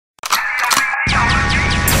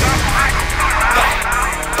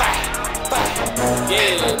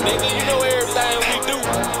Yeah, nigga, you know everything we do.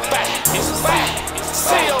 It's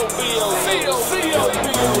C-O-B-O.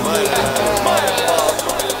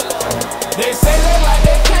 They say they like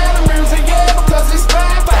that kind of music, yeah, because it's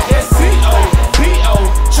fine. That's C-O-B-O.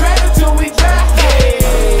 Trap it till we die.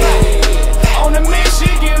 Yeah. On the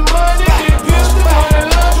mission, get money, get pistol, on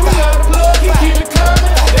the lunch, we love the plug, keep it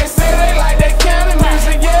coming. They say they like that kind of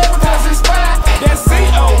music, yeah, because it's fine. That's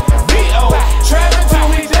C-O-B-O. Trap it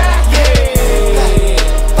till we die. Yeah.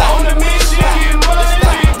 On the mission, get money,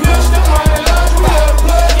 get pistol, on the lunch, we love the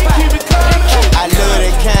plug, keep it coming. I love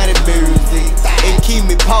that kind of music. It keep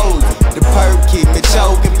me posing. The perp keep me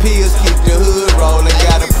choking, pills keep the hood rolling.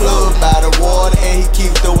 Got a plug by the water and he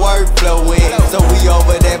keep the work flowing. So we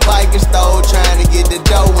over that biker store trying to get the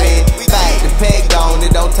dough in. Back the pack on,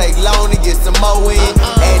 it don't take long to get some more in.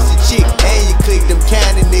 Ask your chick and you click, them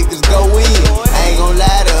kind of niggas go in. I ain't gon'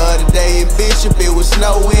 lie, the other day in Bishop it was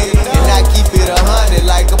snowing, and I keep it 100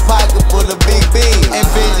 like a pocket full of big beans. And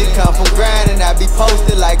vision come from grinding, I be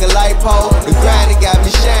posted like a light pole. The grinding got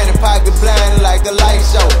me shining, pocket blinding like a light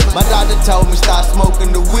show. My doctor told me stop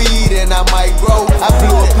smoking the weed and I might grow. I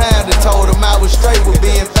blew a pound and told him I was straight with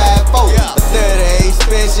being 5'4". A 38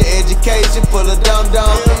 special education full of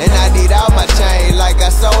dum-dum, and I need all my chain like I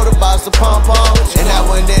sold a box of pom-pom. And I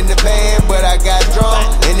wasn't in the band, but I got drunk,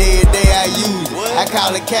 and every day I use it. I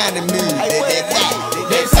call it kind of music.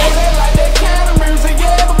 They say they like that kind of music,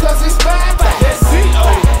 yeah, because it's fine. That's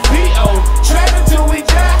C-O-B-O. Trap it till we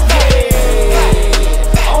die.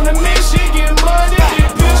 Yeah. On the mission, get money,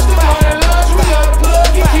 get pistol, on the lunch, we love the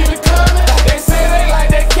plug, keep it coming. They say they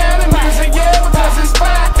like that kind of music, yeah, because it's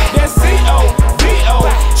fine. That's C-O-B-O.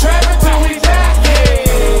 Trap it till we die.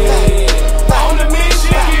 Yeah. On the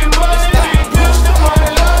mission, get money, get pistol, on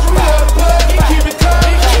the lunch, we love the plug, keep it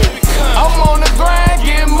coming. I'm on the grind,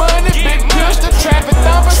 get money, big pistol, traffic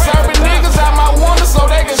thumping, serving niggas out my window so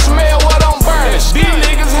they can smell what I'm burning. These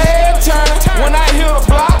niggas head turning when I hit a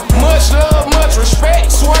block. Much love, much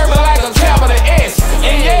respect, swerving like a capital S.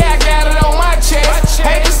 And yeah, I got it on my chest.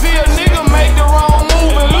 Hate to see a nigga make the wrong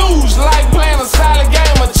move and lose, like playing a solid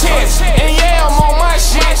game of chess. And yeah, I'm on my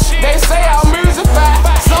shit. They say I'm musified.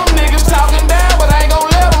 Some niggas talking down, but I ain't gon'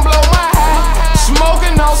 let them blow my high.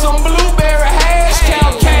 Smoking on some blueberry hash,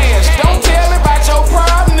 count cash. Don't tell me about your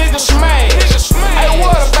problem, nigga, smash. Hey,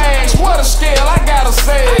 what a bags, what a scale, I gotta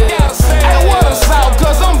say. Hey, what a salt,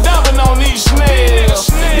 cause I'm dumping on these snails.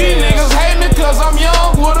 These niggas hate me cause I'm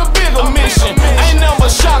young with a bigger mission. Ain't nothing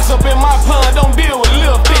but sharks up in my pond, don't deal with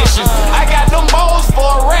little fishes. I got them bowls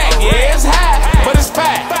for a rack, yeah, it's high, but it's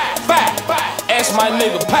fat. Ask my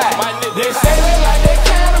nigga Pat. They say they like that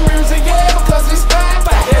kind of music, yeah, because it's fat.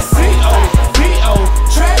 That's C-O-B-O.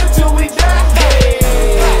 Trap it till we die.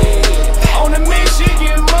 Yeah. On the mission,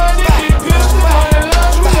 get money, get pistol, on the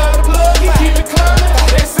lunch, we love the plug, keep it coming.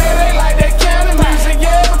 They say they like that kind of music,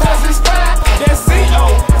 yeah, because it's fat. That's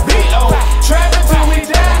C-O-B-O. Trap it till we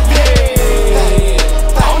die.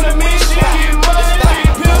 Yeah. On the mission, get money, get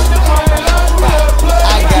pistol, on the lunch, we love the plug.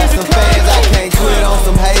 I got some fans I can't quit on,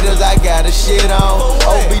 some haters I gotta shit on.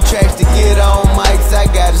 OB tracks to get on, mics I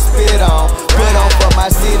gotta spit on. Put on for my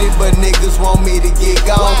city, but niggas want me to get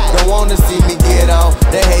gone. Don't wanna see me get on,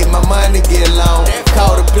 they hate my money get long.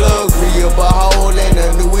 Call the plug, real but hole in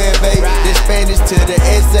a new MV. The Spanish to the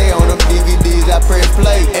essay on them DVDs I press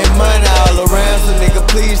play. And money all around, so nigga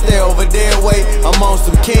please stay over there, wait. I'm on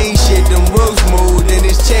some king shit, them rooks smooth and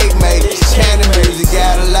it's checkmate. Kind of music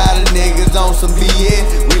got a lot of niggas on some BS.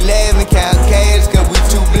 We laugh and count cash cause we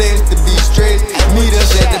too blessed to be stressed. Meet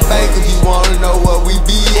us at the bank if you wanna know what we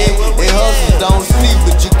be at. And hustles don't sleep,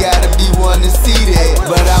 but you gotta be one to see that.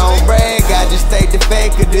 But I don't brag, I just state the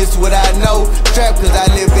fact, cause this what I know. Trap cause I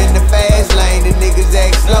live in the fast lane, the niggas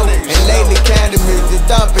act slow. And lately kind of music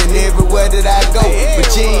thumping everywhere that I go. But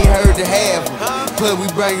you ain't heard the half, plus we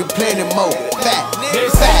bringin' plenty more.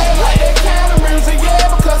 Fat.